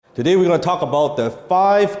Today we're going to talk about the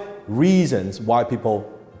 5 reasons why people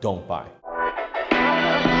don't buy.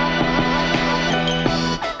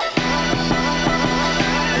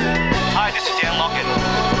 Hi, this is Dan Lockett.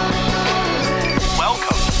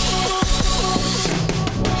 Welcome.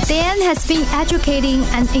 Dan has been educating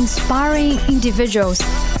and inspiring individuals,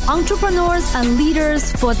 entrepreneurs, and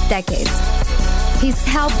leaders for decades. He's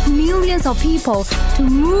helped millions of people to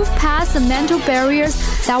move past the mental barriers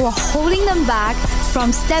that were holding them back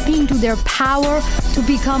from stepping into their power to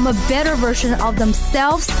become a better version of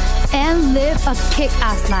themselves and live a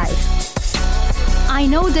kick-ass life. I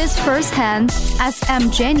know this firsthand as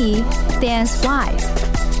I'm Jenny, Dan's wife.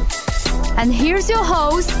 And here's your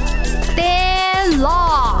host, Dan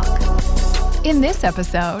Lok. In this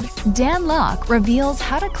episode, Dan Lok reveals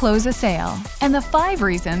how to close a sale and the 5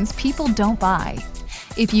 reasons people don't buy.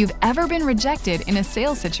 If you've ever been rejected in a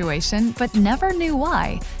sales situation but never knew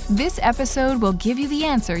why, this episode will give you the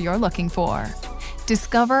answer you're looking for.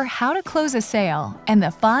 Discover how to close a sale and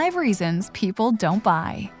the 5 reasons people don't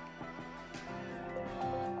buy.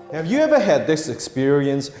 Have you ever had this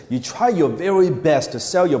experience? You try your very best to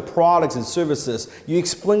sell your products and services. You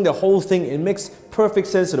explain the whole thing. It makes perfect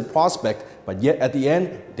sense to the prospect, but yet at the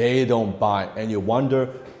end, they don't buy. And you wonder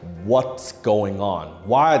what's going on.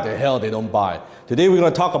 Why the hell they don't buy? Today we're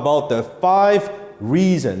going to talk about the 5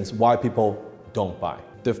 reasons why people don't buy.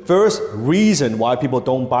 The first reason why people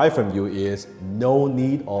don't buy from you is no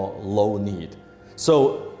need or low need.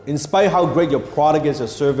 So in spite of how great your product is or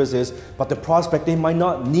service is, but the prospect, they might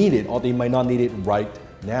not need it or they might not need it right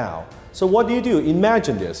now. So what do?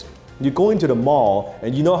 Imagine this. You go into the mall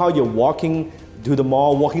and you know how you're walking to the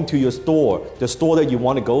mall, walking to your store, the store that you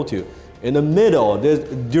want to go to. In the middle,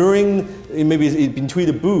 maybe between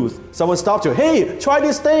the booth, someone stops you. Hey, try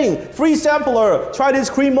this thing, free sampler, try this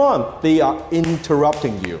cream on. They are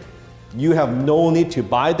interrupting you. You have no need to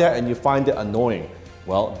buy that and you find it annoying.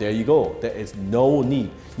 Well, there you go. There is no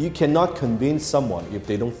need. You cannot convince someone if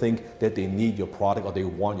they don't think that they need your product or they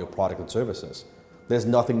want your product and services. There's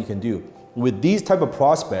nothing you can do. With these type of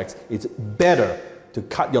prospects, it's better to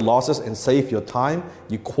cut your losses and save your time.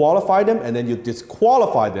 You qualify them and then you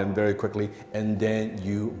disqualify them very quickly and then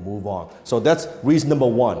you move on. So that's reason number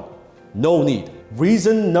 1, no need.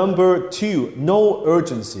 Reason number 2, no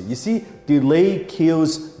urgency. You see, delay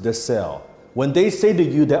kills the sale. When they say to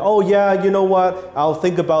you that, oh yeah, you know what, I'll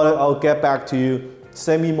think about it, I'll get back to you,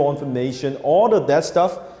 send me more information, all of that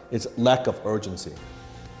stuff is lack of urgency.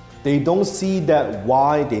 They don't see that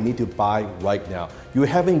why they need to buy right now. You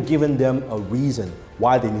haven't given them a reason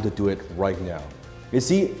why they need to do it right now. You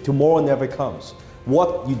see, tomorrow never comes.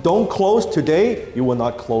 What you don't close today, you will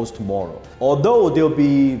not close tomorrow. Although they'll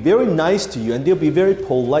be very nice to you and they'll be very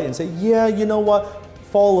polite and say, yeah, you know what,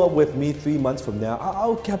 follow up with me 3 months from now,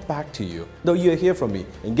 I'll get back to you. No, you hear from me.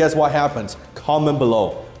 And guess what happens? Comment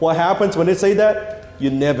below. What happens when they say that?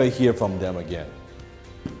 You never hear from them again.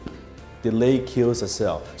 Delay kills a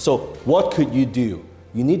sale. So what could you do?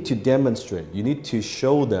 You need to demonstrate. You need to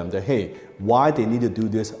show them that, hey, why they need to do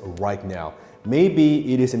this right now.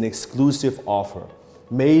 Maybe it is an exclusive offer.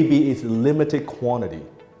 Maybe it's limited quantity.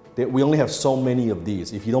 That we only have so many of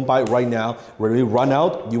these. If you don't buy it right now, when we run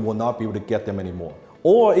out, you will not be able to get them anymore.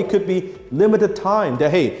 Or it could be limited time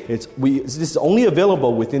that, hey, this is only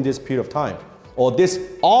available within this period of time. Or this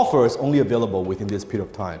offer is only available within this period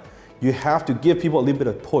of time. You have to give people a little bit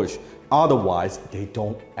of push. Otherwise, they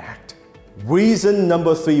don't act. Reason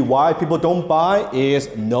number 3 why people don't buy is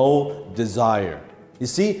no desire. You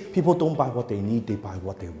see, people don't buy what they need, they buy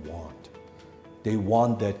what they want. They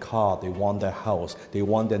want that car, they want that house, they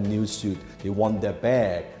want that new suit, they want that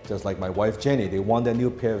bag, just like my wife Jenny, they want that new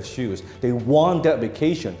pair of shoes, they want that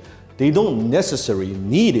vacation. They don't necessarily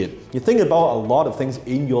need it. You think about a lot of things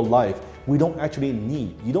in your life we don't actually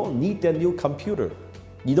need. You don't need that new computer.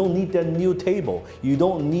 You don't need that new table. You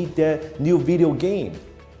don't need that new video game.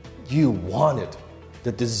 You want it,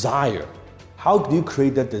 the desire. How do you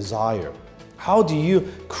create that desire? How do you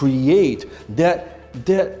create that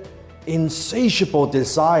insatiable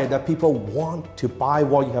desire that people want to buy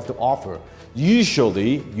what you have to offer?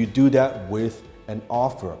 Usually, you do that with an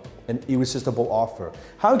offer, an irresistible offer.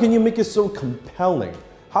 How can you make it so compelling?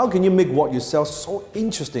 How can you make what you sell so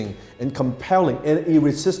interesting and compelling and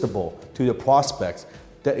irresistible to your prospects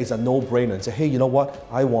that it's a no-brainer and say, hey, you know what?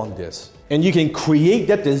 I want this. And you can create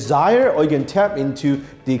that desire, or you can tap into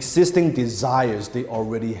the existing desires they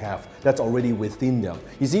already have, that's already within them.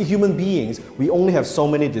 You see, human beings, we only have so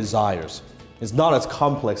many desires. It's not as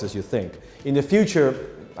complex as you think. In the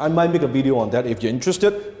future, I might make a video on that. If you're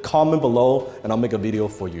interested, comment below and I'll make a video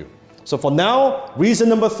for you. So for now, reason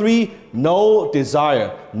number 3, no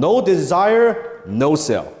desire. No desire, no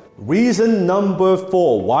sale. Reason number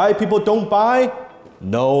 4, why people don't buy?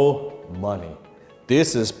 No money.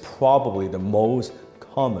 This is probably the most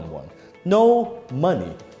common one. No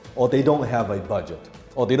money, or they don't have a budget,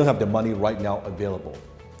 or they don't have the money right now available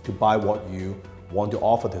to buy what you want to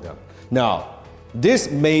offer to them. Now,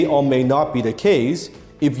 this may or may not be the case.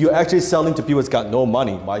 If you're actually selling to people who's got no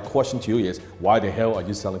money, my question to you is, why the hell are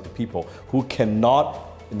you selling to people who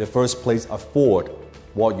cannot, in the first place, afford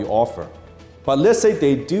what you offer? But let's say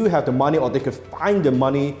they do have the money, or they could find the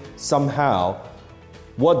money somehow.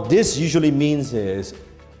 What this usually means is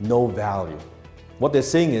no value. What they're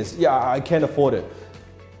saying is, yeah, I can't afford it.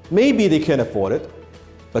 Maybe they can afford it,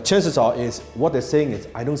 but chances are is what they're saying is,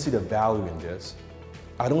 I don't see the value in this.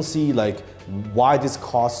 I don't see why this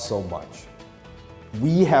costs so much.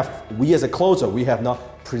 We as a closer, we have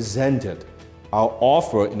not presented our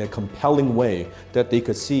offer in a compelling way that they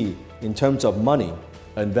could see in terms of money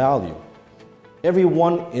and value.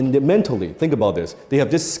 Everyone mentally, think about this, they have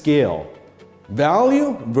this scale,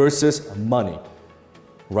 value versus money,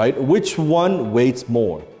 right? Which one weighs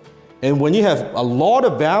more? And when you have a lot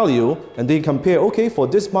of value and they compare, okay, for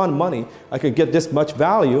this amount of money, I could get this much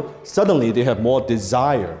value, suddenly they have more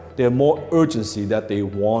desire, they have more urgency that they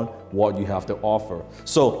want what you have to offer.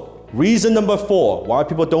 So reason number 4, why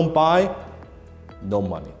people don't buy? No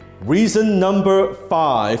money. Reason number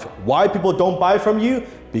 5, why people don't buy from you?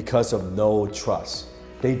 Because of no trust.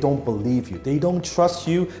 They don't believe you. They don't trust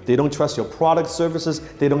you. They don't trust your product, services.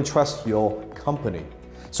 They don't trust your company.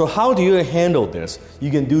 So how do you handle this? You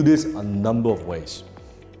can do this a number of ways.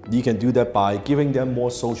 You can do that by giving them more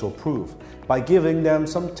social proof, by giving them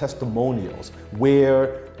some testimonials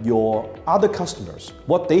where your other customers,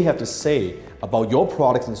 what they have to say about your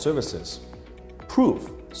products and services. Proof,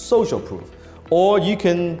 social proof. Or you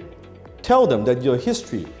can tell them that your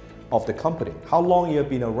history of the company, how long you have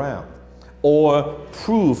been around, or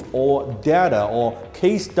proof or data or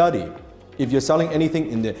case study. If you're selling anything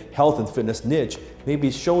in the health and fitness niche, maybe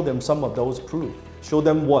show them some of those proof. Show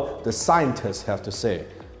them what the scientists have to say.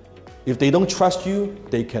 If they don't trust you,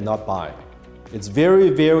 they cannot buy. It's very,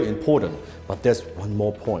 very important. But there's one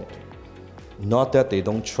more point. Not that they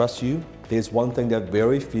don't trust you. There's one thing that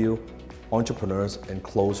very few entrepreneurs and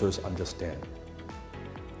closers understand.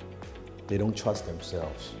 They don't trust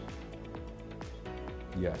themselves.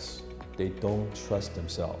 Yes, they don't trust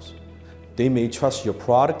themselves. They may trust your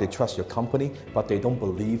product, they trust your company, but they don't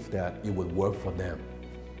believe that it would work for them.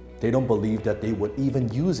 They don't believe that they would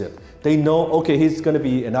even use it. They know, okay, here's gonna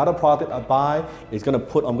be another product I buy, I'm gonna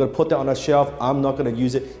put that on a shelf, I'm not gonna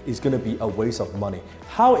use it, it's gonna be a waste of money.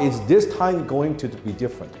 How is this time going to be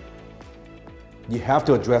different? You have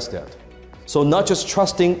to address that. So not just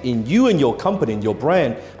trusting in you and your company, and your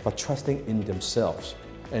brand, but trusting in themselves.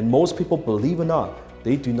 And most people, believe it or not,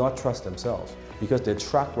 they do not trust themselves because their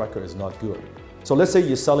track record is not good. So let's say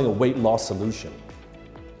you're selling a weight loss solution.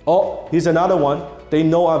 Oh, here's another one. They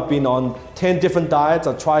know I've been on 10 different diets,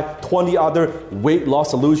 I've tried 20 other weight loss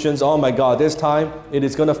solutions. Oh my God, this time it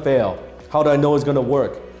is gonna fail. How do I know it's gonna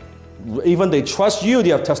work? Even they trust you, they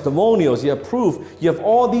have testimonials, you have proof, you have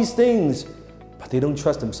all these things, but they don't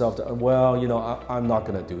trust themselves. Well, I'm not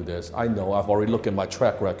gonna do this. I know, I've already looked at my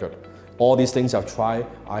track record. All these things I've tried,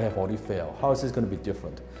 I have already failed. How is this going to be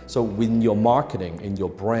different? So in your marketing, in your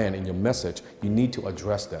brand, in your message, you need to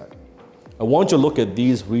address that. I want you to look at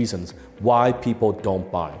these reasons why people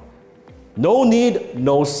don't buy. No need,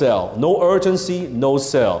 no sell. No urgency, no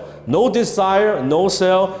sell. No desire, no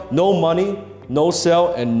sell. No money, no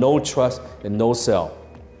sell. And no trust, and no sell.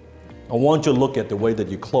 I want you to look at the way that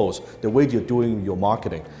you close, the way you're doing your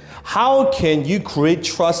marketing. How can you create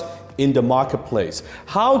trust in the marketplace?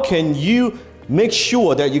 How can you make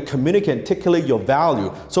sure that you communicate and articulate your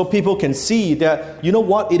value so people can see that, you know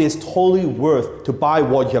what, it is totally worth to buy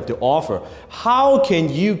what you have to offer? How can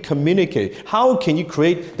you communicate? How can you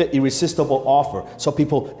create the irresistible offer so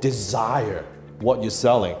people desire what you're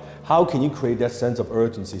selling? How can you create that sense of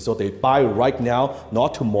urgency so they buy right now,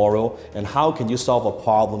 not tomorrow? And how can you solve the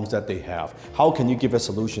problems that they have? How can you give them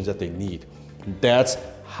solutions that they need? That's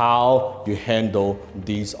how you handle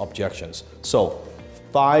these objections. So,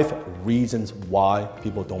 5 reasons why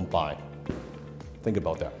people don't buy. Think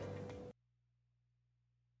about that.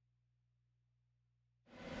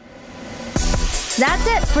 That's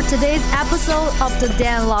it for today's episode of The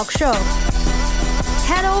Dan Lok Show.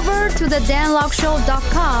 Head over to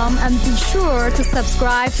thedanlokshow.com and be sure to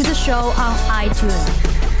subscribe to the show on iTunes.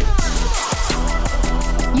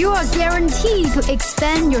 You are guaranteed to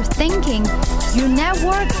expand your thinking, your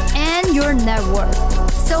network, and your network.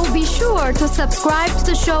 So be sure to subscribe to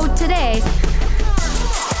the show today.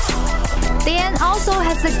 Dan also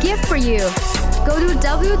has a gift for you. go to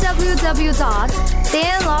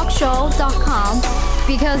www.danlockshow.com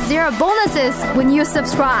because there are bonuses when you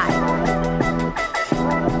subscribe.